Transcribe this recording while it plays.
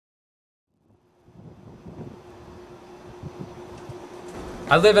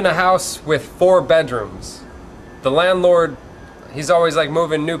I live in a house with 4 bedrooms. The landlord, he's always like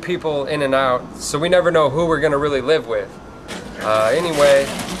moving new people in and out, so we never know who we're gonna really live with. Anyway,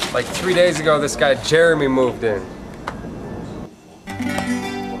 like 3 days ago, this guy Jeremy moved in.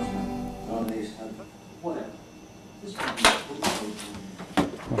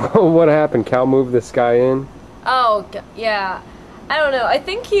 What happened? Cal moved this guy in? Oh, yeah. I don't know. I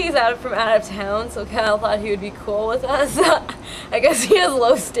think he's from out of town, so Kyle thought he would be cool with us. I guess he has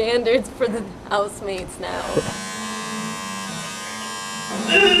low standards for the housemates now.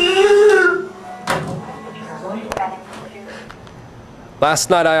 Last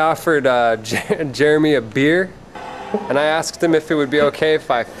night I offered Jeremy a beer, and I asked him if it would be okay if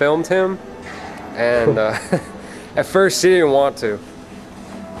I filmed him, and at first he didn't want to.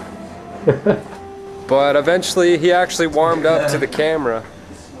 But eventually he actually warmed up to the camera.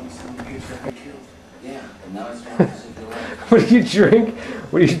 What do you drink?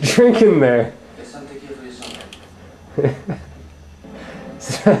 What are you drinking there?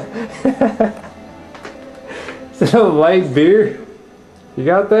 Is that a light beer you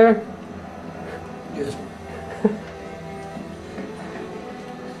got there? Yes.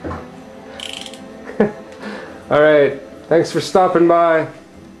 All right, thanks for stopping by.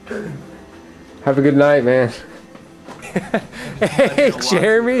 Have a good night, man. Hey,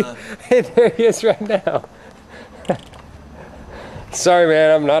 Jeremy. Hey, there he is right now. Sorry, man,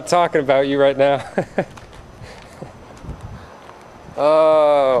 I'm not talking about you right now.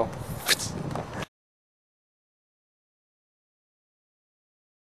 Oh.